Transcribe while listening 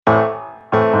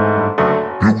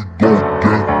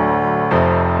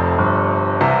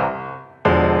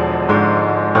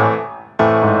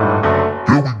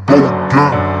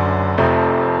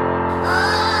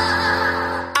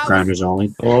Grinders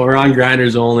Only. Well, we're on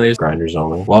Grinders Only. Grinders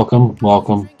Only.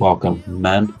 Welcome,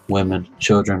 men, women,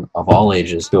 children of all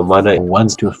ages, to a Monday,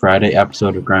 Wednesday, to a Friday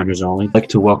episode of Grinders Only. I'd like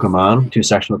to welcome on 2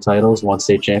 sectional titles, 1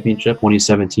 state championship,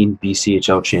 2017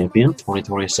 BCHL champion,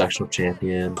 2020 sectional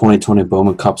champion, 2020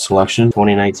 Bowman Cup selection,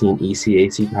 2019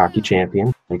 ECAC hockey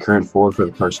champion, and current forward for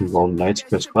the Clarkson Golden Knights,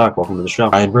 Chris Clark. Welcome to the show.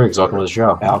 Ryan Briggs, welcome to the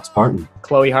show. Alex Parton.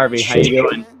 Chloe Harvey, how you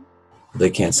doing? They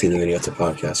can't see the video. It's a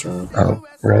podcast, right? Oh,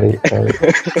 right.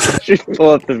 Just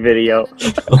pull up the video.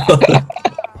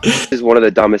 This is one of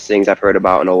the dumbest things I've heard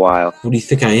about in a while. What do you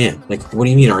think I am? Like, what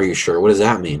do you mean, are you sure? What does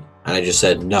that mean? And I just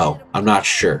said, no, I'm not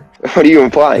sure. What are you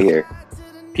implying here?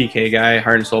 PK guy,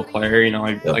 heart and soul player. You know,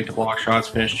 I like to block shots,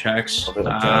 finish checks.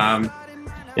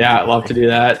 Yeah, I love to do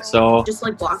that. So just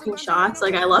like blocking shots.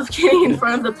 Like I love getting in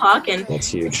front of the puck, and That's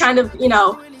huge. it kind of,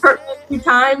 hurt me a few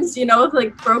times, with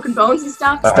like broken bones and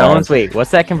stuff. Stones, wait,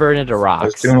 what's that converted into I was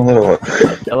rocks? doing a little.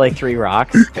 Like 3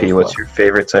 rocks? Hey, what's your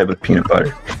favorite type of peanut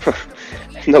butter?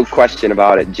 No question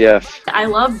about it, Jeff. I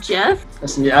love Jif.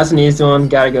 That's an easy one.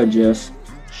 Gotta go, Jif.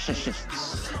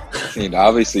 I mean,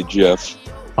 obviously, Jif.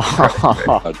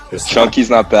 Oh, Chunky's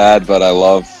not bad, but I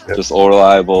love just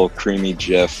reliable, creamy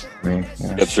Jif.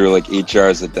 Get through like 8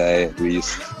 jars a day at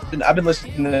least. I've been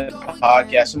listening to the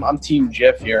podcast. I'm Team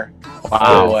Jif here.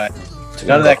 wow. So,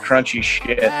 none of that crunchy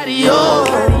shit.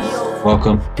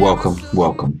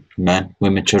 Welcome, men,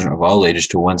 women, children of all ages,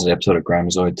 to Wednesday episode of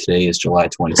Grinders Only. Today is July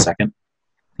 22nd.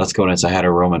 Let's go into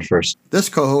Sahara Roman first. This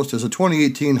co-host is a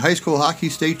 2018 high school hockey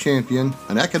state champion,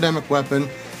 an academic weapon,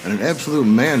 and an absolute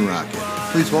man rocket.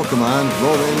 Please welcome on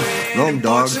Rome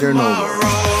Dog Chernobyl.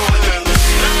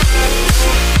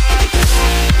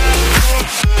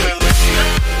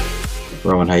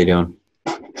 Roman, how you doing?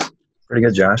 Pretty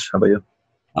good, Josh. How about you?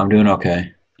 I'm doing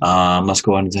okay. Let's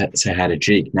go on and say hi to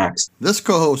Jake next. This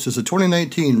co-host is a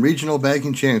 2019 regional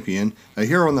bagging champion, a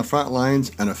hero on the front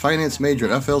lines, and a finance major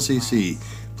at FLCC.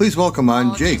 Please welcome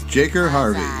on Jaker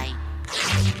Harvey.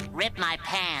 Rip my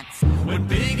pants. When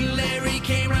Big Larry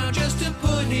came around just to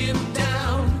put him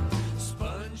down.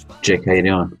 Jake, how you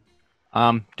doing?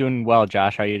 Doing well,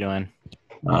 Josh. How you doing?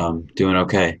 Doing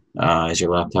okay. Is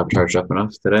your laptop charged up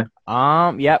enough today?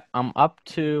 Yep. I'm up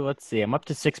to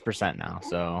 6% now,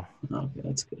 so. Okay,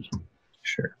 that's good.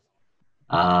 Sure.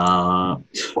 The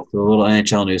little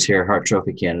NHL news here. Hart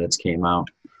Trophy candidates came out.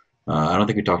 I don't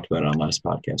think we talked about it on last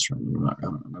podcast. I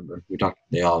don't remember. We talked.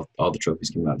 All the trophies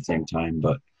came out at the same time.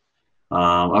 But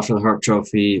after the Hart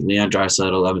Trophy, Leon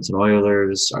Draisaitl, Edmonton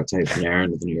Oilers, Artemi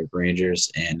Panarin of the New York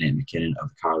Rangers, and Nate MacKinnon of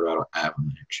the Colorado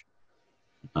Avalanche.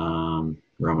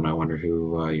 Roman, I wonder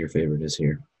who your favorite is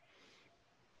here.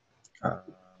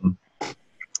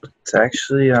 It's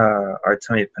actually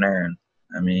Artemi Panarin.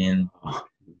 I mean,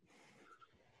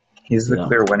 he's the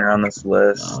clear winner on this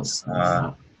list.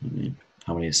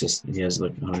 How many assists? He has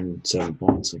like 107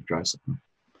 points, like Draisaitl.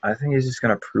 I think he's just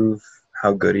going to prove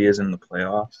how good he is in the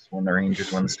playoffs when the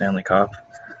Rangers win the Stanley Cup.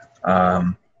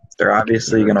 They're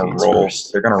obviously going to roll.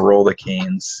 They're going to roll the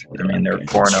Canes. I mean, they're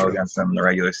 4-0 against them in the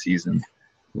regular season.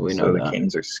 So the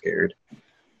Canes are scared.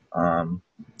 I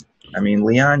mean,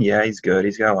 Leon, yeah, he's good.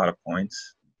 He's got a lot of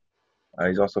points.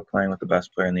 He's also playing with the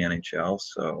best player in the NHL.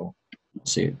 So,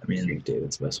 I mean,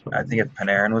 David's best player. I think if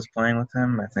Panarin was playing with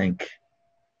him,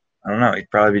 I don't know, he'd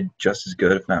probably be just as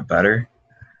good, if not better.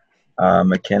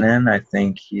 McKinnon, I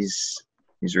think he's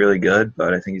really good,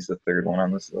 but I think he's the third one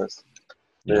on this list.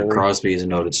 Yeah, Crosby is a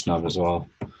noted snub as well.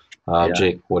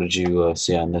 Jake, what did you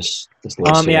see on this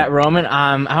list? Yeah, Roman.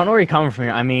 I don't know where you're coming from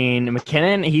here. I mean,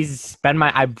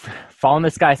 McKinnon. I've followed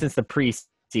this guy since the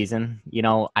preseason.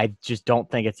 I just don't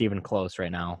think it's even close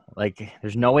right now. Like,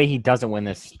 there's no way he doesn't win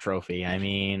this trophy. I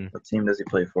mean, what team does he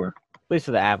play for? He plays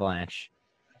for the Avalanche.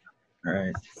 All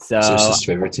right. So this is his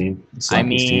favorite team.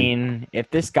 If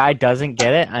this guy doesn't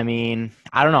get it, I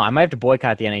don't know. I might have to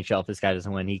boycott the NHL if this guy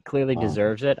doesn't win. He clearly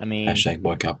deserves it. Hashtag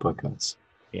boycotts.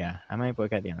 Yeah, I might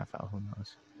boycott the NFL. Who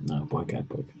knows? No, boycotts.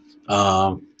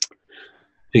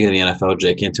 Speaking of the NFL,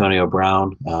 Jake, Antonio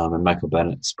Brown and Michael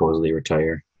Bennett supposedly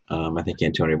retire. I think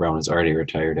Antonio Brown was already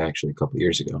retired actually a couple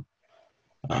years ago.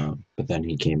 But then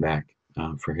he came back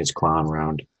for his clown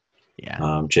round.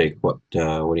 Yeah. Jake, what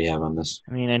do you have on this?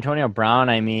 Antonio Brown,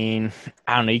 I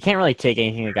don't know. You can't really take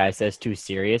anything the guy says too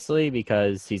seriously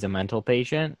because he's a mental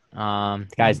patient. The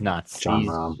guy's nuts. John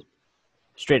Rahm.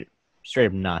 Straight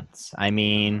up nuts. I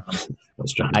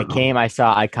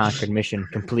saw, I conquered mission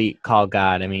complete. Call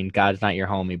God. God's not your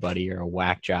homie, buddy. You're a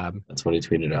whack job. That's what he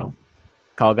tweeted out.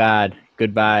 Call God.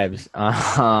 Good vibes.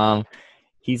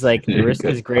 He's like, the risk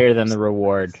is greater than the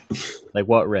reward. Like,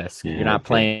 what risk? You're not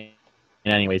playing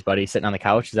anyways, buddy. Sitting on the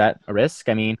couch, is that a risk?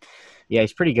 Yeah,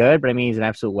 he's pretty good, but I mean, he's an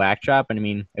absolute whack job. And I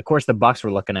mean, of course, the Bucks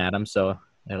were looking at him, so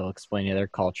that'll explain their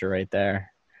culture right there.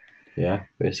 Yeah,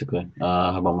 basically.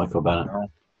 How about Michael Bennett?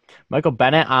 Michael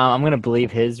Bennett, I'm gonna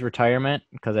believe his retirement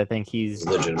because I think he's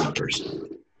a legitimate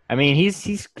person. I mean,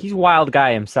 he's a wild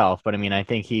guy himself, but I mean, I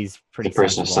think he's pretty. The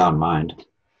person of sound mind.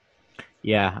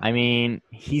 Yeah, I mean,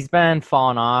 he's been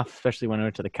falling off, especially when he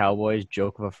went to the Cowboys.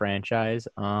 Joke of a franchise.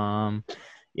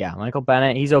 Yeah, Michael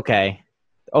Bennett, he's okay.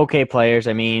 Okay players.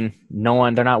 I mean,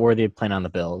 they're not worthy of playing on the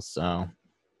Bills. So.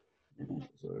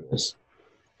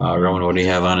 Roman, what do you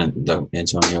have on it? The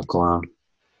Antonio Clown.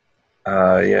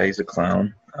 Yeah, he's a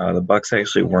clown. The Bucks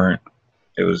actually weren't.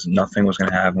 Nothing was going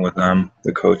to happen with them.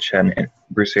 The coach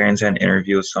Bruce Arians had an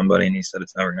interview with somebody, and he said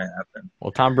it's never going to happen.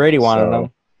 Well, Tom Brady wanted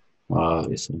him.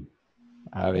 Obviously.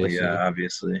 Yeah,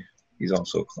 obviously. He's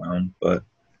also a clown, but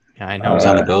yeah, I know. I was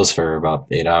on the Bills for about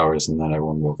 8 hours, and then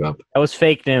everyone woke up. That was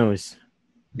fake news.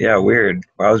 Yeah, weird.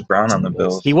 Why was Brown on the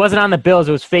Bills? He wasn't on the Bills.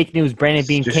 It was fake news. Brandon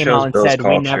Beane came out and said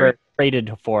we never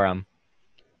traded for him.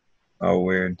 Oh,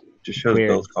 weird. Just shows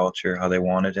Bills culture, how they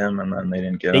wanted him, and then they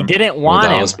didn't get him. They didn't want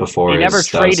him. That was before they never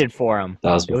traded for him.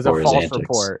 That was before it was a false antics.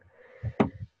 report.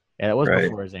 Yeah, that was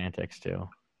before his antics, too.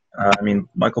 I mean,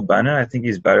 Michael Bennett, I think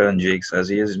he's better than Jake says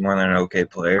he is. He's more than an okay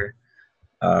player.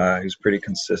 He's pretty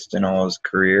consistent all his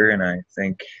career, and I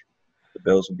think the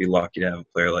Bills would be lucky to have a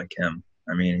player like him.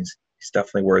 I mean, he's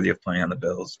definitely worthy of playing on the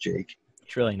Bills, Jake.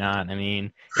 He's really not. I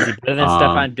mean, is he better than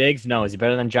Stephon Diggs? No. Is he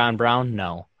better than John Brown?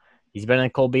 No. He's better than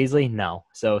Cole Beasley? No.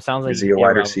 So it sounds like is he a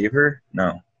wide receiver?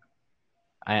 No.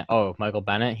 Michael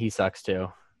Bennett, he sucks too.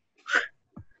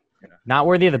 Not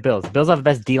worthy of the Bills. The Bills have the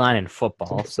best D-line in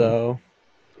football, so.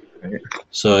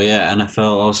 So, yeah,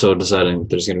 NFL also deciding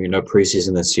there's going to be no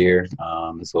preseason this year,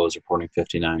 as well as reporting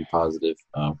 59 positive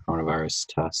coronavirus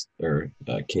tests or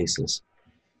cases.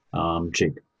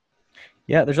 Jake.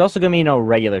 Yeah, there's also going to be no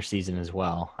regular season as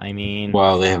well. I mean.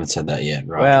 Well, they haven't said that yet.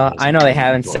 Well, I know they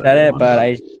haven't said it, but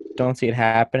I don't see it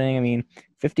happening. I mean,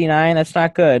 59, that's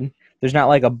not good. There's not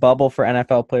like a bubble for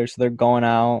NFL players, so they're going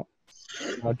out,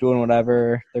 doing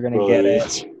whatever. They're going to get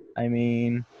it. I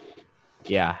mean,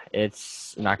 yeah,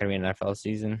 it's not going to be an NFL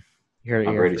season.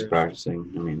 Brady's practicing.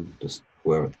 I mean, just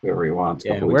wherever he wants.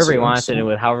 Yeah, wherever he wants and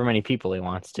with however many people he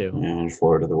wants to. And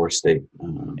Florida, the worst state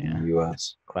in the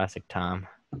U.S. Classic Tom.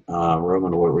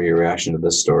 Roman, what were your reaction to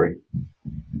this story?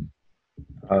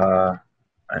 I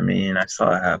mean, I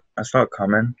saw it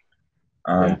coming.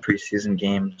 Preseason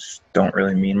games don't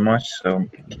really mean much, so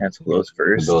cancel those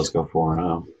first. The Bills go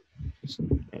 4-0.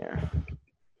 Yeah.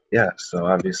 Yeah, so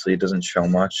obviously it doesn't show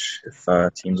much if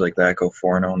teams like that go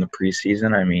 4-0 in the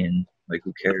preseason. I mean, like,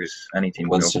 who cares? Any team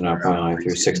Winston probably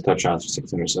threw 6 touchdowns for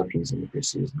 6 interceptions in the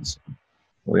preseason. So.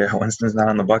 Well, yeah, Winston's not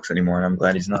on the Bucs anymore, and I'm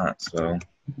glad he's not. So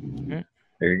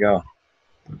there you go.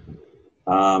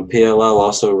 PLL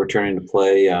also returning to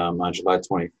play on July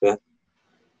 25th.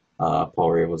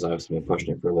 Paul Rabel's obviously been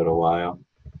pushing it for a little while.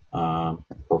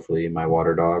 Hopefully, my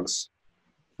Water Dogs.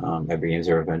 Every game's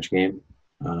a revenge game.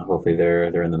 Hopefully,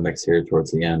 they're in the mix here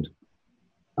towards the end.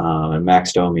 And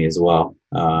Max Domi as well,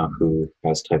 who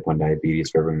has type 1 diabetes,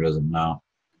 for everyone who doesn't know,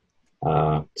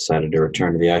 decided to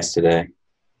return to the ice today.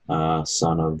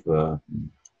 Son of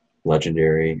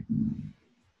legendary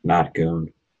not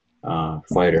goon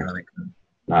fighter.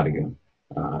 Not a goon.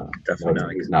 Definitely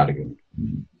not. He's not a goon.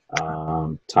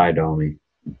 Ty Domi.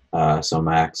 So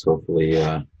Max, hopefully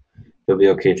he'll be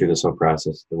okay through this whole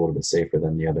process. A little bit safer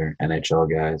than the other NHL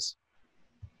guys.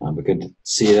 But good to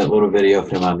see that little video of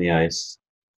him on the ice.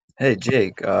 Hey,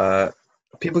 Jake,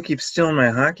 people keep stealing my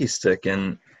hockey stick,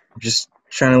 and I'm just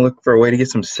trying to look for a way to get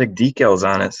some sick decals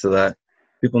on it so that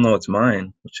people know it's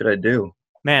mine. What should I do?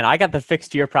 Man, I got the fix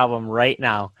to your problem right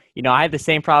now. You know, I had the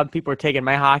same problem. People were taking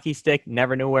my hockey stick,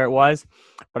 never knew where it was.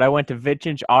 But I went to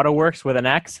Vintage Auto Works with an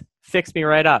X, fixed me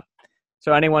right up.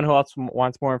 So anyone who else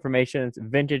wants more information, it's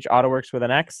Vintage Auto Works with an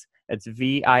X. It's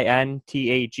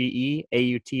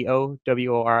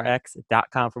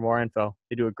VINTAGEAUTOWORX.com for more info.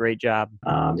 They do a great job.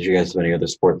 Did you guys have any other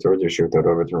sports stories, or should we throw it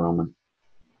over to Roman?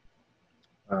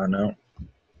 No.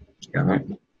 All right.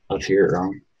 Let's hear it,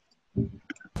 Roman.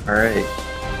 All right.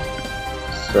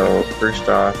 So first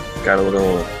off, got a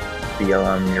little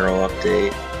BLM mural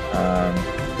update.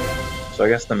 So I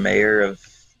guess the mayor of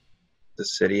the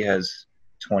city has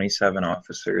 27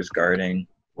 officers guarding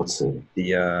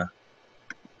the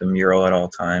mural at all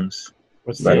times.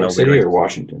 What's New York City or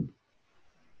Washington?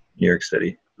 New York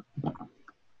City.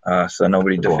 So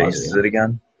nobody defaces it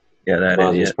again. Yeah, that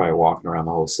is. He's probably walking around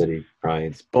the whole city. Probably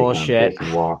it's bullshit.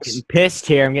 Walks. Getting pissed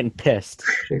here. I'm getting pissed.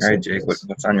 All right, Jake.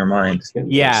 What's on your mind?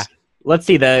 Yeah. let's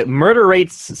see, the murder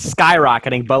rate's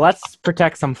skyrocketing, but let's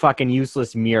protect some fucking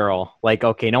useless mural. Like,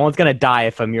 okay, no one's gonna die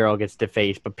if a mural gets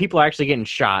defaced, but people are actually getting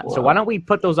shot. Wow. So why don't we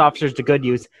put those officers to good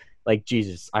use? Like,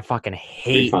 Jesus, I fucking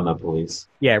hate. Refund the police.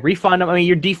 Yeah, refund them. I mean,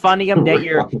 you're defunding them. That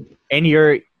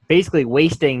you're basically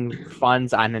wasting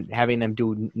funds on having them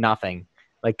do nothing.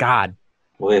 Like, God.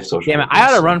 Well, they have social. Damn it, I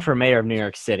ought to run for mayor of New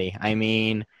York City. I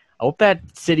mean, I hope that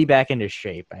city back into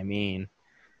shape. I mean,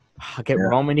 I'll get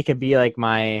Roman. He could be like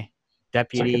my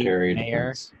deputy Secretary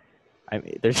mayor. I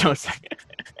mean, there's no second.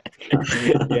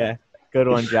 Yeah, good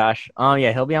one, Josh. Oh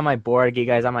yeah, he'll be on my board. Get you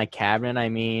guys on my cabinet. I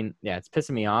mean, yeah, it's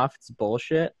pissing me off. It's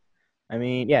bullshit. I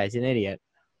mean, yeah, he's an idiot.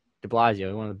 De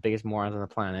Blasio, one of the biggest morons on the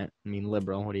planet. I mean,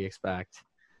 liberal. What do you expect?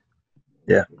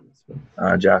 Yeah.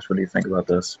 Josh, what do you think about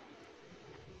this?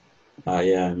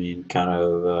 Yeah, I mean, kind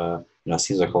of,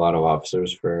 seems like a lot of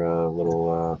officers for a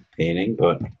little painting,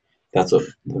 but if that's what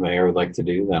the mayor would like to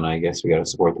do, then I guess we got to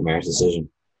support the mayor's decision.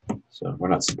 So we're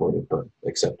not supportive, but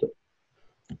accept it.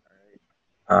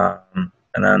 And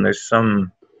then there's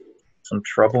some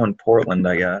trouble in Portland,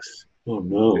 I guess. Oh,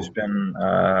 no. There's been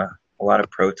a lot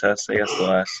of protests, I guess, the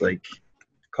last,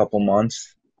 couple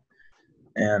months.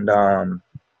 And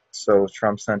so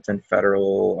Trump sent in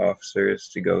federal officers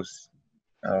to go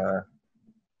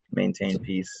maintain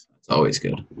peace. It's always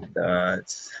good.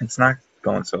 It's not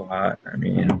going so hot. I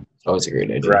mean, it's always a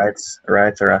great idea.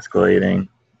 Riots are escalating.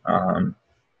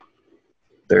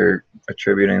 They're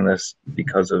attributing this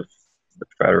because of the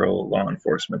federal law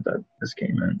enforcement that this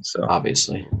came in. So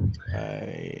obviously,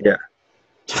 yeah.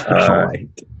 Right.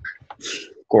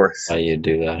 Of course. How you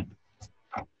do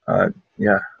that?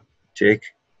 Yeah, Jake.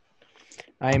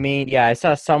 I mean, yeah, I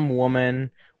saw some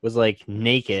woman was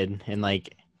naked and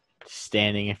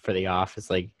standing for the office,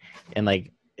 and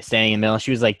standing in the middle.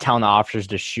 She was telling the officers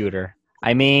to shoot her.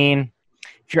 I mean,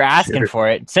 if you're asking for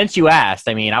it, since you asked,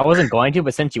 I mean, I wasn't going to,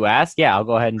 but since you asked, yeah, I'll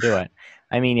go ahead and do it.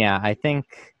 I mean, yeah, I think,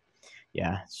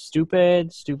 yeah,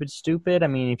 stupid. I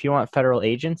mean, if you want federal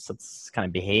agents, let's kind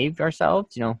of behave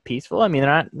ourselves, peaceful. I mean,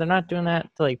 they're not doing that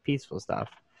to peaceful stuff.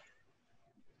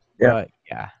 Yeah. But,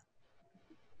 yeah.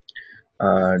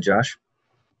 Josh?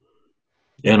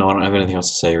 Yeah, no, I don't have anything else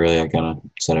to say, really. I kind of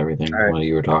said everything while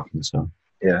you were talking, so.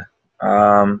 Yeah.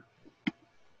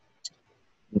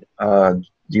 The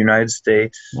United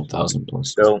States 1,000 plus.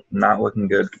 Still not looking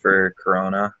good for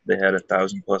Corona. They had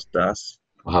 1,000 plus deaths.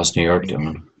 Well, how's New York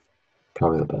doing?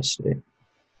 Probably the best state.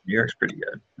 New York's pretty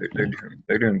good.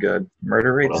 They're doing good.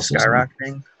 Murder rates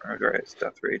skyrocketing. Murder rates,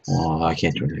 death rates. Well, I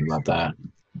can't do anything about that.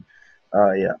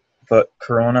 Yeah, but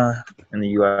Corona in the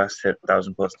U.S. hit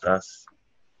 1,000 plus deaths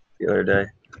the other day,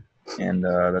 and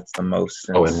that's the most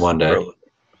since. Oh, in one day.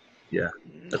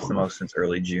 That's the most since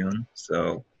early June.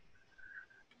 So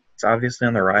it's obviously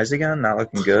on the rise again. Not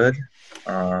looking good.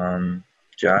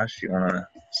 Josh, you want to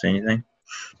say anything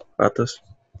about this?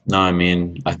 No, I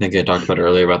mean, I think I talked about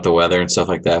earlier about the weather and stuff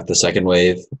like that. The second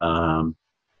wave, I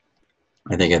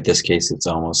think at this case, it's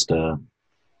almost, or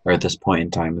at this point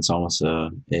in time, it's almost a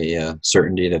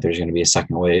certainty that there's going to be a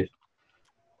second wave.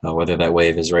 Whether that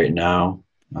wave is right now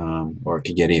or it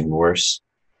could get even worse.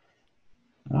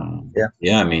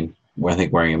 Yeah, I mean, I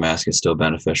think wearing a mask is still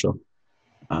beneficial.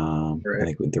 I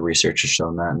think the research has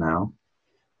shown that now.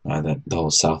 That the whole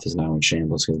South is now in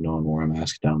shambles because no one wore a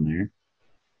mask down there.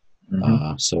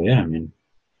 Mm-hmm. So yeah, I mean,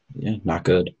 yeah, not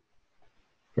good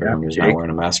for everyone who's not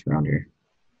wearing a mask around here.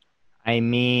 I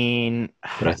mean,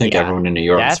 but I think everyone in New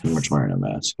York is pretty much wearing a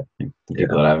mask. I think the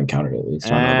people that I've encountered, at least. I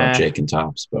don't know about Jake and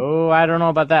Tops. But. Oh, I don't know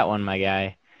about that one, my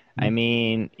guy. I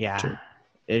mean, yeah,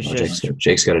 it's just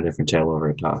Jake's got a different tail over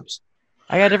at Tops.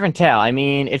 I got a different tail. I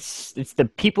mean, it's the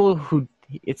people who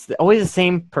always the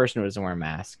same person who doesn't wear a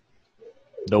mask.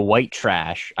 The white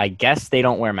trash. I guess they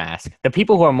don't wear masks. The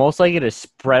people who are most likely to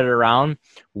spread it around,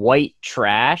 white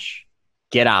trash,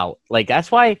 get out.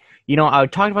 That's why, I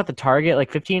would talk about the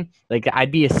Target, 15,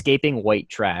 I'd be escaping white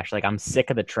trash. I'm sick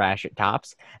of the trash at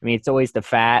Tops. I mean, it's always the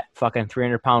fat, fucking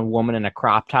 300-pound woman in a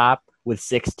crop top with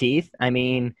 6 teeth. I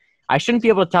mean, I shouldn't be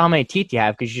able to tell how many teeth you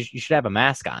have because you should have a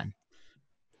mask on.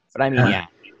 But I mean, yeah.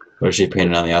 Or is she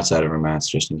painted on the outside of her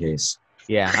mask just in case?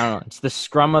 Yeah, I don't know. It's the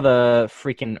scrum of the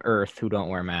freaking earth who don't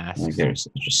wear masks. I think there's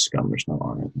just scum. There's no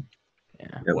on it.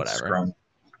 Yeah, whatever.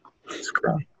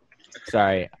 Scrum.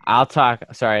 Sorry, I'll talk.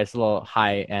 Sorry, it's a little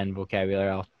high-end vocabulary.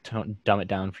 I'll dumb it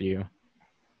down for you.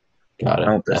 Got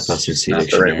it. That's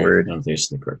the right word. I don't think it's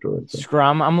the correct word. But.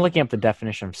 Scrum. I'm looking up the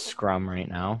definition of scrum right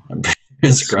now.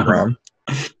 Scrum.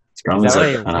 Scrum is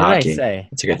like on hockey.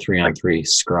 It's like a 3-on-3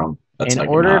 scrum. That's an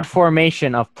ordered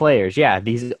formation of players. Yeah,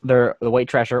 the white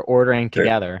trash are ordering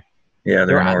together. Yeah,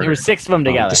 there were 6 of them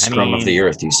together. The scrum of the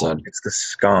earth, you said. It's the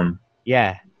scum.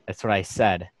 Yeah, That's what I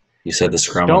said. You said the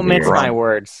scrum. Don't of the mince year. my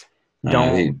words.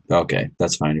 Don't. Okay,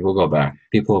 that's fine. We'll go back.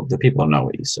 The people know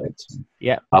what you said. So.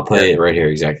 Yeah. I'll play it right here.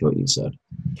 Exactly what you said.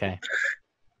 Okay.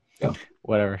 Go.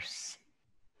 Whatever.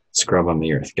 Scrub on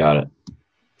the earth. Got it.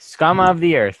 Scum of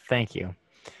the earth. Thank you.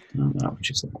 No, not what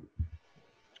you said.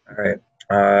 All right.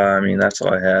 I mean, that's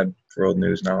all I had for old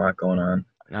news. Not a lot going on.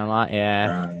 Not a lot.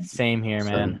 Yeah. Same here,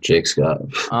 man. Jake's got.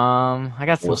 I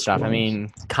got some stuff. I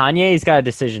mean, Kanye's got a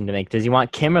decision to make. Does he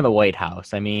want Kim or the White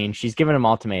House? I mean, she's given him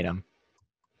ultimatum.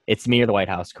 It's me or the White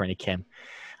House, according to Kim.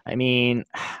 I mean,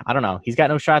 I don't know. He's got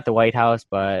no shot at the White House,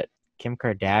 but Kim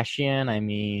Kardashian, I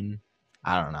mean,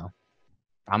 I don't know.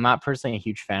 I'm not personally a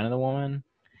huge fan of the woman.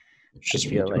 It's just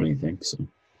doing anything. So.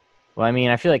 Well, I mean,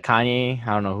 I feel like Kanye,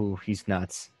 I don't know who, he's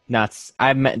nuts.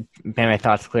 I've made my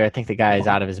thoughts clear. I think the guy is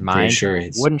out of his mind. Pretty sure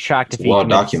wouldn't shock it's if he well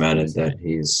documented that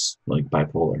he's like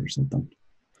bipolar or something.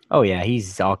 Oh yeah,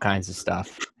 he's all kinds of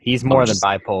stuff. He's more than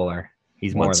bipolar.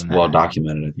 He's more than that. Well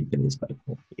documented, I think it is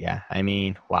bipolar. Yeah, I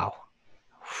mean, wow.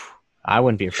 I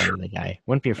wouldn't be a friend of the guy.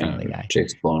 Wouldn't be a friend of the guy.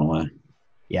 Jake's blown away.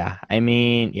 Yeah, I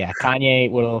mean, yeah,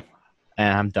 Kanye will.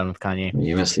 I'm done with Kanye.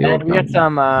 You missed the old. We got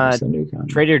some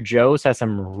Trader Joe's has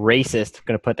some racist. I'm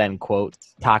gonna put that in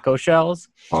quotes. Taco shells.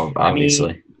 Oh, obviously.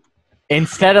 I mean,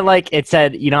 instead of like it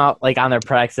said, you know, like on their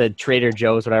product said Trader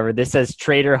Joe's, whatever. This says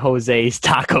Trader Jose's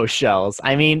taco shells.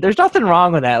 I mean, there's nothing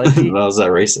wrong with that. Like, how is that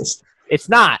racist? It's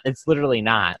not. It's literally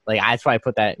not. Like that's why I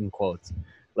put that in quotes.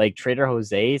 Like Trader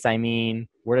Jose's. I mean,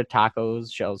 where did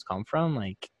tacos shells come from?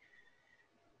 Like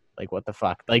what the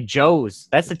fuck? Like Joe's.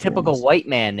 That's the typical white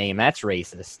man name. That's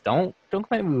racist. Don't come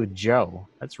at me with Joe.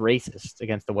 That's racist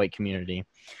against the white community.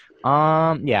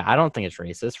 Yeah, I don't think it's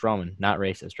racist. Roman, not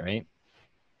racist, right?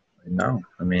 No,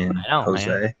 I mean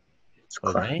Jose.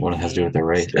 Jose. What it has to do with the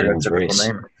race? Everyone's race.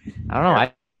 Name. I don't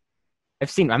know.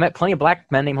 I met plenty of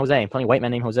black men named Jose, and plenty of white men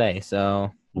named Jose.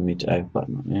 So let me tag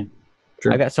button. Yeah.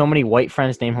 Sure. I got so many white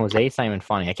friends named Jose. It's not even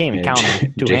funny. I can't even count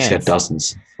them. Jake's got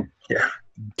dozens. Yeah.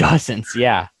 Dozens.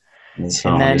 Yeah. And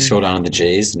then you scroll down on the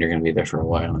J's, and you're going to be there for a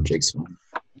while on Jake's phone.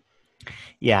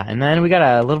 Yeah, and then we got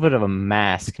a little bit of a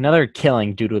mask. Another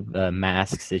killing due to the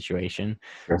mask situation.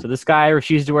 Sure. So this guy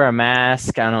refused to wear a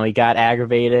mask. I don't know. He got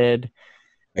aggravated.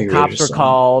 Cops were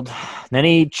called. Then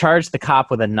he charged the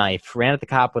cop with a knife. Ran at the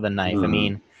cop with a knife. I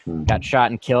mean, got shot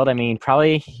and killed. I mean, you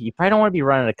probably don't want to be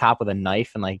running at a cop with a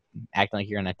knife and like acting like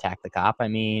you're going to attack the cop. I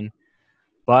mean,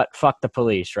 but fuck the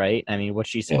police, right? I mean, what's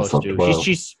she supposed to do?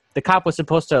 The cop was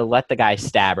supposed to let the guy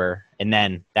stab her, and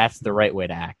then that's the right way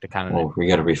to act. To kind of. Well, we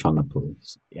got to refund the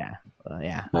police. Yeah,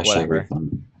 yeah. Whatever.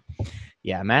 Refund.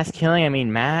 Yeah, mask killing. I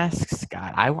mean, masks.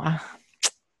 God, I want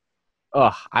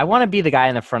to be the guy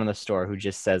in the front of the store who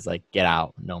just says like, "Get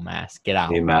out, no mask. Get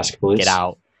out." Mask police. Get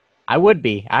out. I would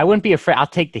be. I wouldn't be afraid. I'll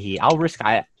take the heat. I'll risk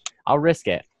it. I'm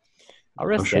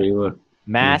sure you would.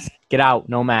 Mask. Get out.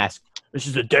 No mask. This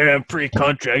is a damn free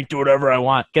country. I can do whatever I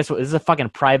want. Guess what? This is a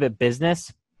fucking private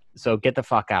business. So get the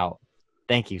fuck out.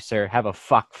 Thank you, sir. Have a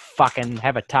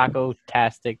have a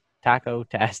taco-tastic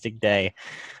day.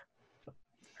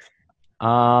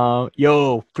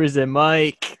 Yo, Prison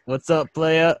Mike. What's up,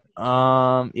 playa?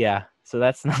 Yeah. So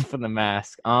that's enough for the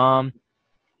mask.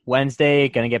 Wednesday,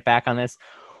 gonna get back on this.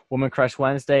 Woman Crush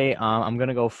Wednesday. I'm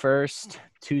gonna go first.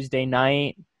 Tuesday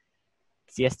night.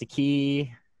 Siesta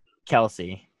Key.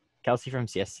 Kelsey from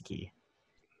Siesta Key.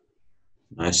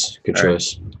 Nice. Good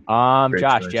choice. Josh,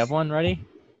 choice. Do you have one ready?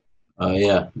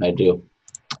 Yeah, I do.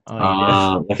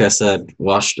 Like I said,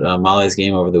 watched Molly's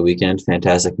Game over the weekend.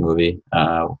 Fantastic movie.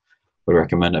 Would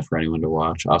recommend it for anyone to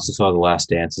watch. Also saw The Last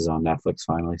Dance is on Netflix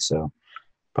finally, so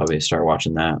probably start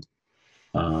watching that.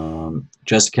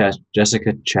 Jessica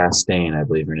Chastain, I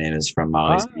believe her name is, from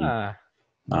Molly's Game.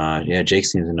 Yeah, Jake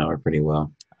seems to know her pretty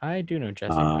well. I do know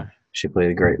Jessica. She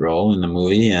played a great role in the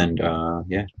movie, and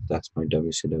yeah, that's my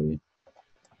WCW.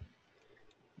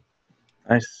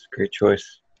 Nice, great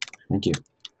choice. Thank you.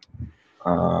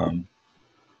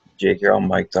 Jake, you're all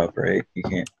mic'd up, right? You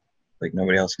can't, like,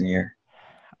 nobody else can hear.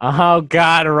 Oh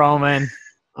God, Roman,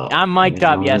 I'm mic'd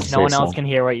up. Yes, no one else can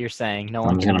hear what you're saying. No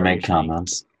one. I'm gonna make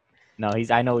comments. No,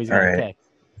 I know he's gonna pick.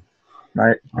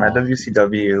 My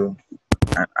WCW.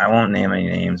 I won't name any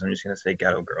names. I'm just gonna say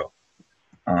Ghetto Girl.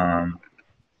 I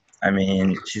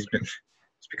mean, she's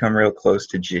become real close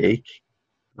to Jake.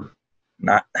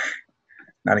 Not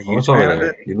a huge fan of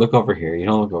it. You look over here. You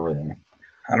don't look over there.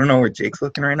 I don't know where Jake's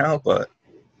looking right now, but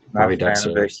not a fan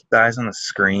of it. He dies on the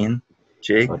screen.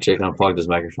 Jake? Oh, Jake unplugged his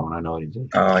microphone. I know what he did.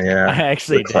 Oh, yeah. I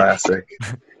actually did. Classic.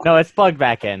 No, it's plugged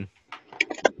back in.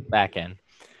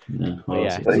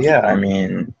 Yeah, but yeah, I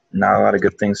mean, not a lot of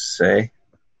good things to say.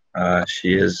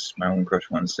 She is my own Crush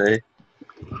Wednesday.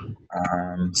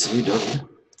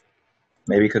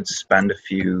 maybe could spend a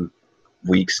few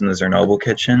weeks in the Chernobyl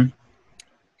kitchen.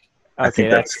 I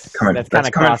think that's coming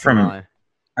from.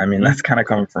 I mean, that's kind of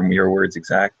coming from your words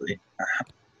exactly.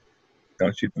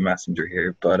 Don't shoot the messenger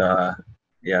here, but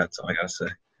yeah, that's all I gotta say.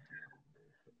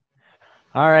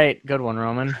 All right, good one,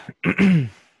 Roman. Do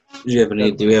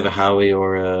we have a Howie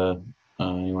or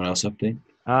anyone else update?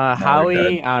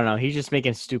 Howie, I don't know. He's just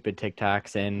making stupid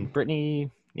TikToks, and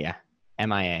Brittany, yeah,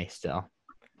 MIA still.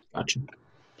 Gotcha.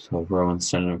 So Roman's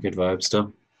sending a good vibe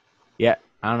still. Yeah,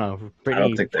 I don't know. Brittany, I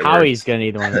don't think they Howie's worked. gonna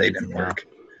need the one. They didn't work.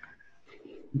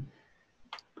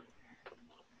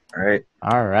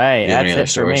 All right. You have any other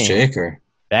stories, Jake? Or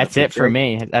that's it for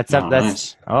me. That's up.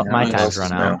 That's nice. my time's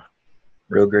run out.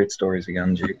 Real great stories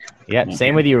again, Jake. Yep.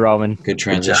 Same with you, Roman. Good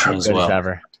transition as well. Good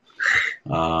as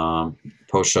ever.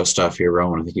 Post-show stuff here,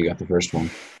 Roman. I think you got the first one.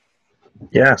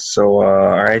 Yeah. So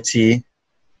RIT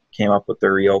came up with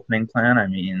the reopening plan. I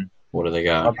mean, what do they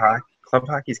got? Club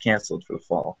hockey's canceled for the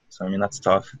fall, so I mean that's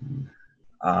tough.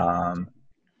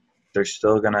 They're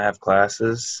still gonna have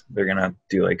classes. They're gonna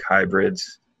do like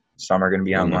hybrids. Some are gonna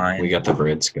be online. We got the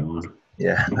Brids going.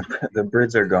 Yeah, the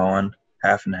Brids are going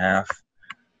half and half.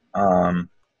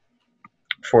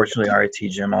 Fortunately,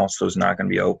 RIT gym also is not going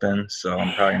to be open, so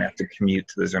I'm probably going to have to commute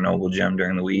to the Chernobyl gym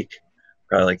during the week,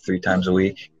 probably like 3 times a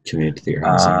week. Commute to your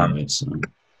house anyways. So.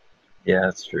 Yeah,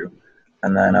 that's true.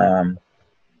 And then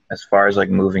as far as like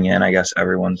moving in, I guess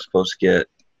everyone's supposed to get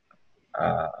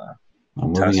I'm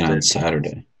moving in on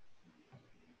Saturday.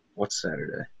 What's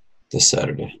Saturday? This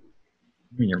Saturday.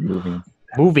 I mean, you're moving.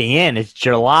 Moving in. It's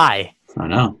July. I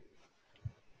know.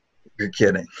 You're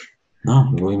kidding. No,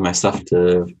 I'm moving my stuff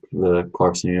to the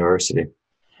Clarkson University.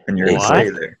 And you're going to stay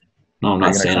there? No, I'm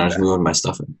not staying. I'm just moving my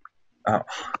stuff in. Oh.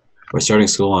 We're starting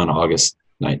school on August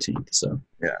 19th, so.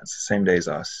 Yeah, it's the same day as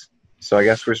us. So I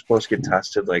guess we're supposed to get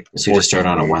tested like. So you just start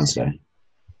on a Wednesday.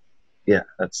 Yeah,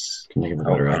 that's. Can make a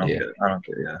better idea. I don't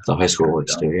care, yeah. So high school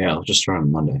works too. Yeah, I'll just start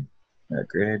on Monday. Yeah,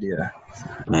 great idea.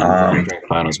 And then during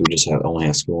finals, we just only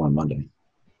have school on Monday.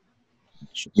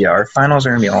 Yeah, our finals are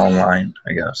going to be online,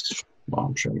 I guess. Well,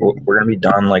 I'm sure. We're going to be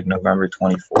done like November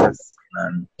 24th.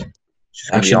 And then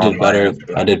actually did better.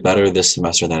 I did better this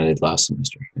semester than I did last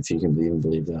semester, if you can even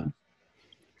believe that.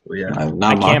 Well, yeah.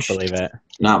 I can't believe it.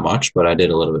 Not much, but I did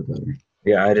a little bit better.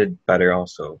 Yeah, I did better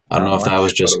also. I don't know if that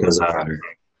was just because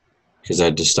I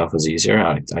did stuff was easier.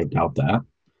 I doubt that.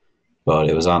 But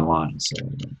it was online, so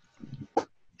it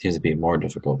seems to be more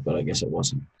difficult, but I guess it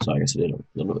wasn't. So I guess I did a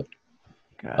little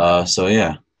bit. So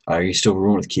yeah. Are you still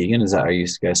rooming with Keegan? Are you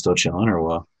guys still chilling or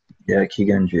what? Yeah,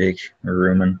 Keegan and Jake are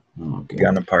rooming. Oh, okay. We got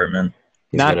an apartment.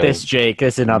 Not this Jake.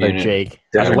 This is another Jake.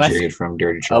 Jake from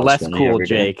Dirty Charles. A less cool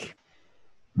Jake.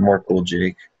 More cool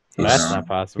Jake. That's not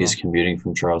possible. He's commuting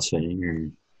from Charles Finney, or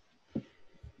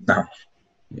no?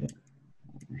 Yeah.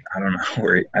 I don't know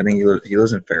where. I think he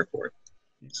lives in Fairport.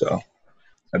 So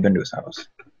I've been to his house.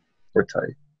 We're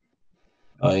tight.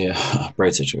 Oh yeah,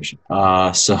 bright situation.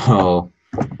 So.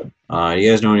 You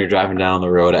guys know when you're driving down the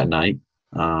road at night,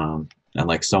 and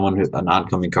like an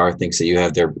oncoming car thinks that you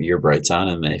have your brights on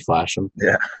and they flash them.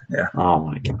 Yeah. Oh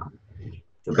my god,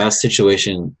 the best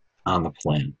situation on the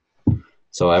planet.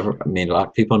 So a lot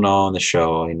of people know on the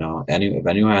show, you know, if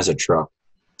anyone has a truck,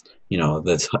 you know,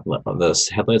 the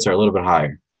headlights are a little bit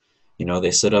higher. You know,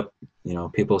 they sit up. You know,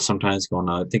 people sometimes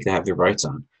think they have their brights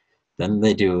on. Then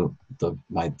they do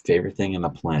my favorite thing on the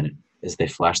planet is they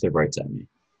flash their brights at me.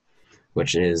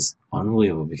 Which is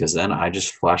unbelievable because then I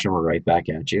just flash them right back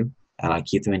at you and I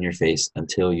keep them in your face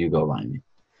until you go by me.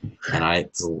 And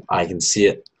I can see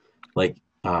it like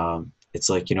it's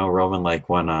like, you know, Roman, like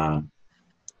when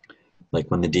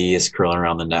the D is curling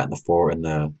around the net and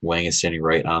the wing is standing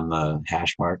right on the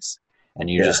hash marks and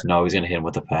you just know he's gonna hit him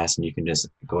with a pass and you can just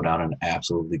go down and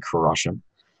absolutely crush him.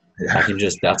 Yeah.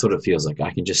 That's what it feels like.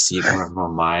 I can just see it coming from a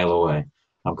mile away.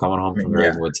 I'm coming home from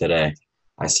Redwood today.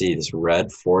 I see this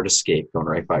red Ford Escape going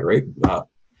right about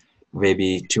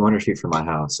maybe 200 feet from my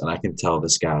house, and I can tell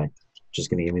this guy just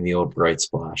going to give me the old bright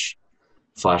splash.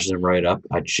 Flashes him right up.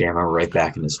 I jam him right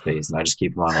back in his face, and I just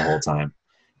keep him on the whole time.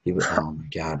 Oh my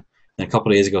god! And a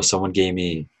couple of days ago, someone gave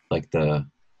me like the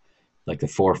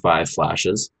 4 or 5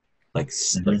 flashes, like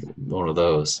one of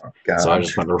those. Oh, so I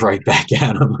just went right back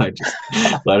at him. I just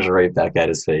flashed right back at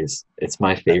his face. It's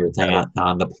my favorite thing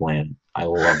on the planet. I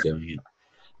love doing it.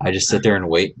 I just sit there and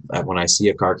wait. When I see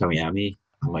a car coming at me,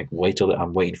 I'm like,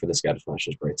 I'm waiting for this guy to flash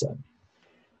his brights at me.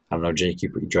 I don't know, Jake, you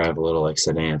drive a little like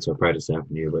sedan, so it probably doesn't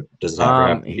happen to you, but does it ever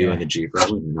happen to you in the Jeep?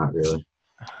 Probably not really.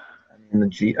 In the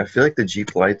Jeep, I feel like the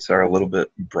Jeep lights are a little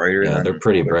bit brighter. Yeah, they're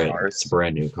pretty bright. Cars. It's a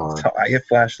brand new car. So I get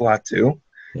flashed a lot too.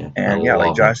 And yeah,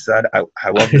 like Josh said, I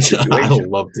love the situation. I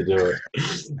love to do it.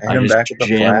 I hit him back with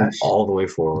the flash all the way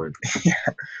forward. Yeah,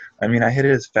 I mean, I hit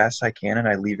it as fast as I can, and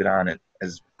I leave it on it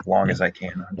as long as I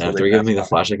can. And if they're giving me the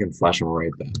flash, I can flash them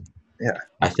right back. Yeah,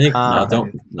 I think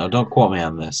don't quote me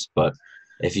on this, but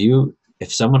if you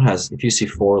see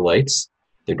 4 lights,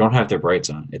 they don't have their brights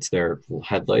on. It's their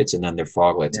headlights and then their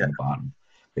fog lights on the bottom.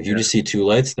 If you just see 2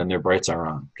 lights, then their brights are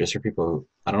on. Just for people who,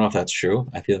 I don't know if that's true.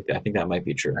 I think that might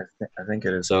be true. I think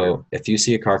it is. So true. if you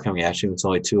see a car coming at you and it's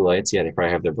only 2 lights, yeah, they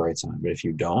probably have their brights on. But if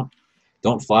you don't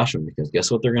flash them, because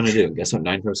guess what they're going to do? Guess what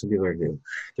 9% of people are going to do?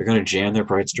 They're going to jam their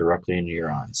brights directly into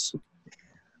your eyes.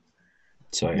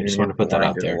 So I just want to put that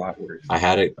out there.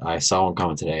 I saw one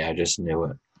coming today. I just knew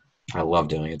it. I love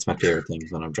doing it. It's my favorite thing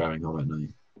when I'm driving home at night.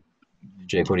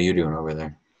 Jake, what are you doing over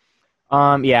there?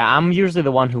 Yeah, I'm usually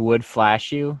the one who would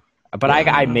flash you, but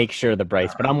I make sure the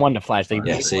brights. But I'm one to flash.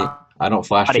 See, I don't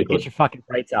flash people. Get your fucking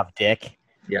brights off, dick.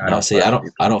 Yeah, I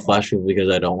don't flash people because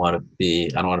I don't want to be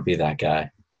that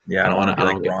guy. Yeah, I don't want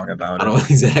to be wrong about it.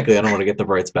 Exactly. I don't want to get the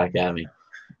brights back at me.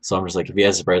 So I'm just like, if he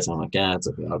has the brights, I'm like, yeah, it's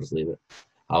okay. I'll just leave it.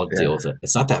 I'll deal with it.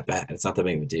 It's not that bad. It's not that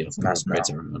big of a deal. Brights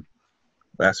are on.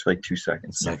 Lasts for like 2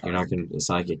 seconds. It's like it's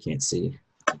not like you can't see.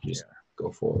 You just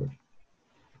go forward.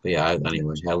 But yeah,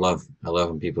 anyway, I love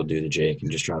when people do the Jake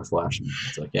and just try to flash them.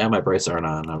 It's like, yeah, my brights aren't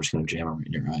on. I'm just gonna jam them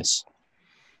in your eyes.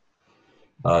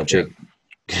 Jake.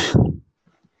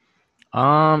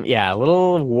 Yeah, a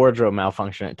little wardrobe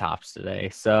malfunction at Tops today.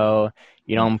 So,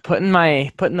 I'm putting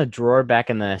the drawer back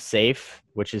in the safe,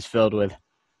 which is filled with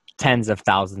tens of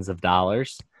thousands of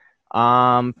dollars.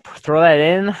 Throw that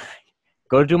in,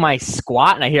 go to do my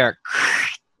squat, and I hear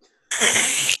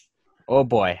oh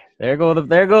boy, there go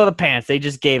the pants. They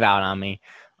just gave out on me.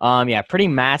 Yeah, pretty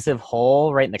massive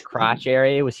hole right in the crotch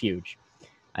area. It was huge.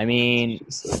 I mean,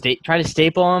 try to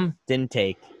staple them, didn't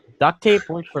take. Duct tape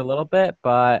worked for a little bit,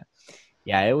 but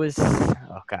yeah, it was.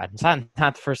 Oh god, it's not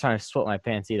the first time I split my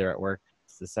pants either at work.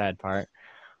 It's the sad part.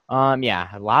 Yeah,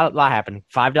 a lot happened.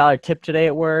 $5 tip today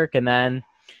at work, and then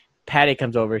Patty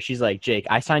comes over. She's like, Jake,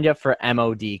 I signed you up for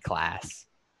MOD class.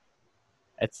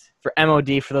 It's for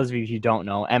MOD. For those of you who don't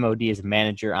know, MOD is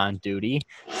manager on duty.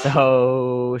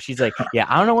 So she's like, yeah,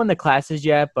 I don't know when the class is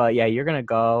yet, but yeah, you're gonna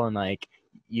go and like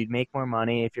you'd make more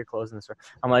money if you're closing the store.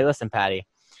 I'm like, listen, Patty,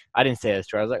 I didn't say this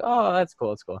to her. I was like, oh, that's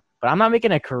cool, but I'm not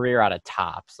making a career out of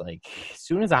Tops. Like, as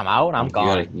soon as I'm out, I'm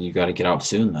gone. You gotta get out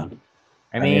soon, then.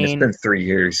 I mean, it's been 3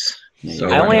 years. So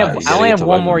I only have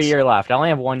one more year left. I only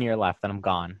have 1 year left, and I'm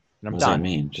gone. And I'm what done. Does that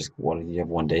mean? Just you have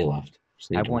 1 day left.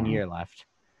 I have 1 year left.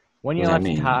 1 year left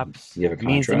at Tops. You have a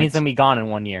it means I'm be gone in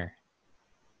 1 year.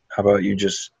 How about you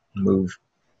just move?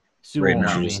 Sue won't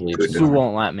let me. Sue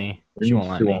won't let me. She won't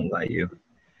let me. Sue won't let you.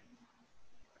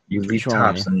 You leave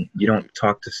Tops and you don't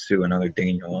talk to Sue another day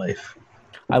in your life.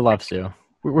 I love Sue.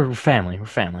 We're family. We're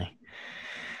family.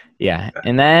 Yeah,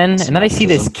 and then I see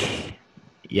this.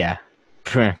 Yeah,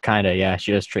 kind of. Yeah,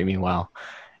 she does treat me well.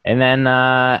 And then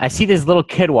I see this little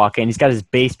kid walk in. He's got his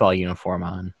baseball uniform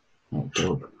on. Oh,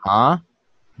 dope. Huh?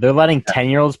 They're letting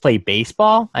 10-year-olds play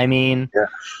baseball? I mean,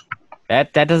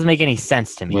 that doesn't make any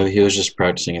sense to me. Well, he was just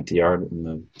practicing at the yard in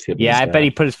the field. Yeah, I bet he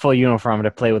put his full uniform on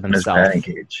to play with himself.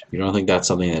 You don't think that's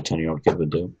something that 10-year-old kid would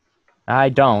do? I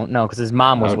don't know, because his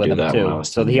mom was with him too.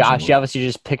 So she obviously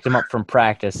just picked him up from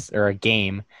practice or a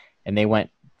game, and they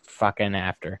went fucking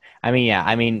after. I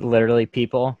mean, literally,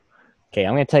 people. Okay,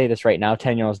 I'm gonna tell you this right now: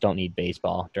 10-year-olds don't need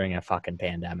baseball during a fucking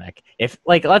pandemic.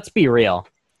 Let's be real.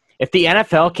 If the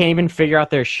NFL can't even figure out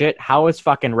their shit, how is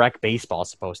fucking rec baseball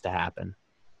supposed to happen?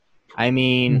 I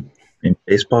mean,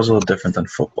 baseball's a little different than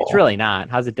football. It's really not.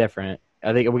 How's it different?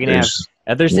 Are we gonna have?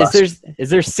 Is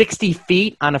there 60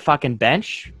 feet on a fucking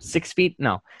bench? 6 feet?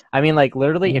 No. I mean, like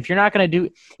literally, if you're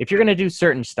gonna do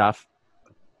certain stuff,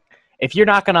 if you're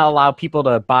not gonna allow people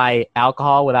to buy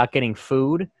alcohol without getting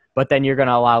food, but then you're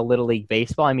gonna allow Little League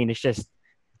baseball, I mean, it's just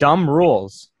dumb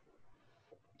rules.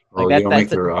 I don't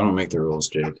make the rules,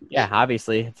 Jake. Yeah,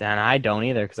 obviously, and I don't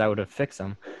either because I would have fixed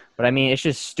them. But I mean, it's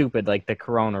just stupid, like the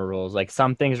Corona rules. Like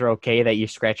some things are okay that you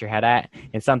scratch your head at,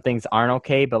 and some things aren't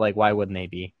okay. But like, why wouldn't they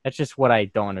be? That's just what I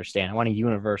don't understand. I want a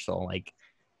universal like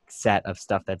set of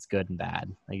stuff that's good and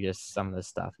bad. Like just some of this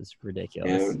stuff is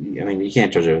ridiculous. Yeah, I mean, you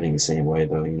can't judge everything the same way,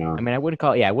 though. You know. I mean, I wouldn't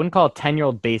call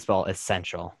 10-year-old baseball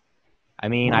essential. I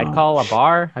mean, I'd call a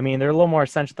bar. I mean, they're a little more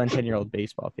essential than 10-year-old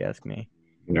baseball, if you ask me.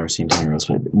 I've never seen 10-year-olds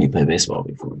play baseball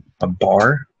before. A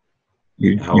bar?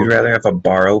 You'd rather have a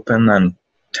bar open than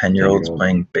 10-year-olds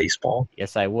playing baseball?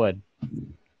 Yes, I would.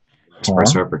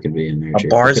 Bryce Harper could be in there. A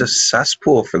bar is a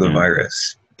cesspool for the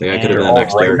virus. The guy could have been the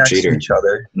next Derek Jeter. To each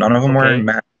other. None of them wearing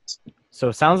masks. So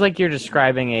it sounds like you're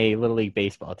describing a Little League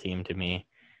baseball team to me.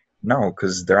 No,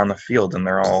 because they're on the field and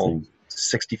they're all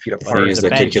 60 feet apart. Thing is,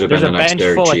 that kid could have There's been a the next bench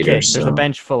Derek full of Jeter. kids. There's a So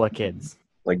bench full of kids.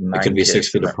 Like they 9 could be kids 6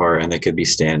 feet in that- apart, and they could be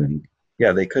standing.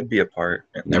 Yeah, they could be apart.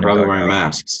 And they're probably wearing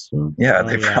masks. So. Yeah, Oh,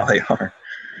 they yeah. probably are.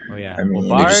 Oh yeah. I mean,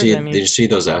 Well, Bars, did I mean, you see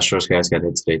those Astros guys got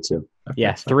hit today too?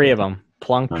 yes, 3 of them.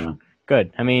 Plunk.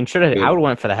 Good. I mean, should have. Good. I would have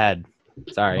went for the head.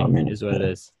 Sorry, I mean, is what it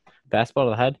is. Fastball to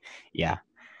the head. Yeah.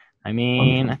 I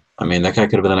mean, that guy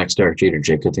could have been the next Derek Jeter.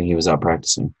 Jake, good thing he was out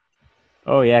practicing.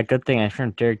 oh yeah, good thing I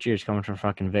heard Derek Jeter's coming from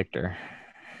fucking Victor.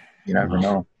 You never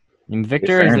know. I mean, His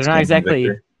Victor, parents they're not came from exactly.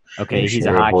 Victor. Okay, he's a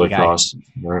We're at hockey Holy guy. Cross.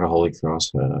 We're at a Holy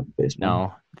Cross baseball.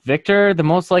 No, Victor, the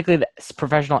most likely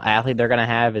professional athlete they're gonna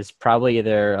have is probably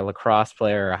either a lacrosse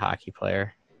player or a hockey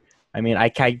player. I mean, I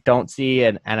don't see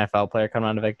an NFL player coming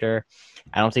out of Victor.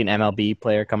 I don't see an MLB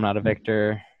player coming out of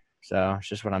Victor. So it's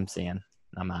just what I'm seeing.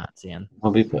 I'm not seeing.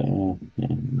 MLB player.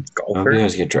 Yeah. Golfer. MLB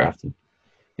guys get drafted.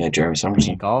 Yeah, Jeremy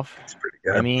Somerson. Golf. It's pretty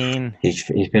good. I mean, He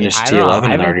finished I don't know. T11 I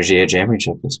in the haven't- RGA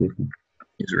Championship this weekend.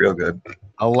 He's real good.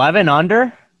 11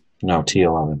 under No,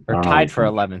 T11. I or don't know. tied for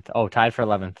 11th. Oh, tied for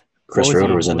 11th. Chris What was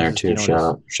Roeder he- was in what there was too. his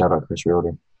notice? Shout out Chris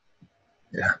Roeder.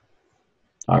 Yeah.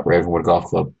 Ravenwood Golf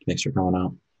Club. Thanks for coming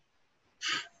out.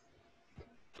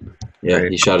 Yeah,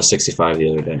 Great. he shot a 65 the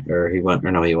other day. He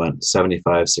went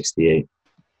 75, 68.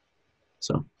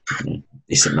 So, yeah,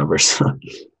 decent numbers.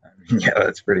 Yeah,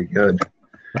 that's pretty good.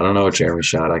 I don't know what Jeremy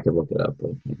shot. I could look it up,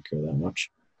 but I don't care that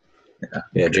much.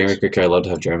 Yeah, Jeremy Cricket. I'd love to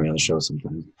have Jeremy on the show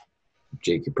sometime.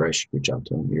 Jake, you probably should reach out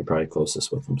to him. You're probably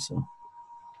closest with him, so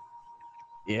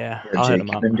Yeah, Yeah, I'll hit Jake, him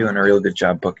you've up. been doing a real good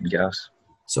job booking guests.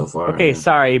 so far. Okay, yeah.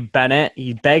 sorry, Bennett.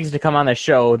 He begs to come on the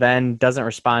show, then doesn't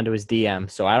respond to his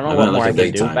DM. So I don't know I what meant more like I a can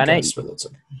big do. time Bennett, guest, but that's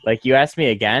okay. like you asked me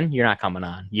again, you're not coming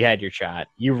on. You had your shot.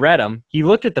 You read him. He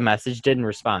looked at the message, didn't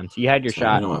respond. So you had your So,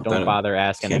 shot. you know what, Don't Bennett bother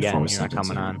asking can't again. form a You're not sentence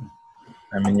coming anymore.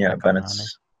 on. I mean, yeah,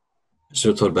 Bennett's. I should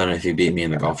have told Bennett if he beat me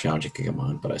in the golf challenge, he could come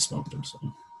on, but I smoked him, so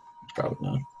probably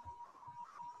not.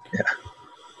 Yeah.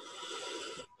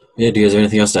 Yeah, do you guys have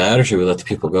anything else to add, or should we let the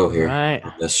people go here? Right.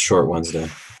 On this short Wednesday.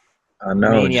 No,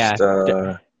 I mean, yeah. just,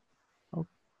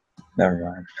 never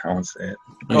mind. I won't say it.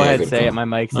 Go Yeah, ahead, good say call. it. My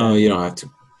mic's No, in. you don't have to.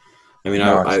 I mean,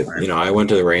 No, I it's fine. I went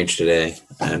to the range today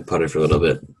and putted for a little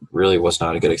bit. Really was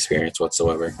not a good experience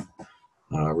whatsoever.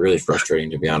 Really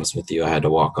frustrating, to be honest with you. I had to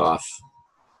walk off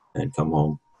and come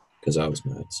home because I was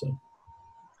mad. So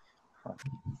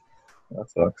That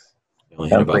sucks. I only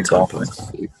had Gotta play about 10 golf putts.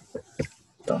 next week.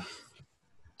 So,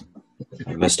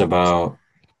 I missed about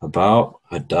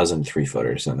a dozen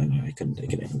 3-footers, and then I couldn't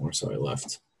take it anymore, so I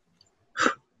left.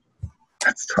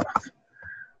 that's tough.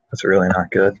 That's really not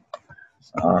good.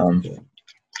 I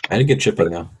had a good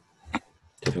chipping though.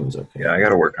 Tipping was okay. Yeah, I got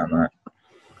to work on that.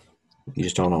 You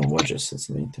just don't own wedges. That's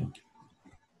the main thing.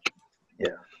 Yeah,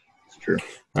 it's true.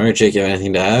 All right, Jake, you have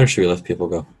anything to add, or should we let people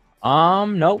go?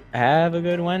 Nope. Have a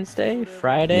good Wednesday.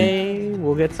 Friday,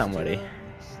 we'll get somebody.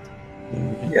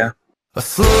 Yeah. A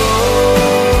slow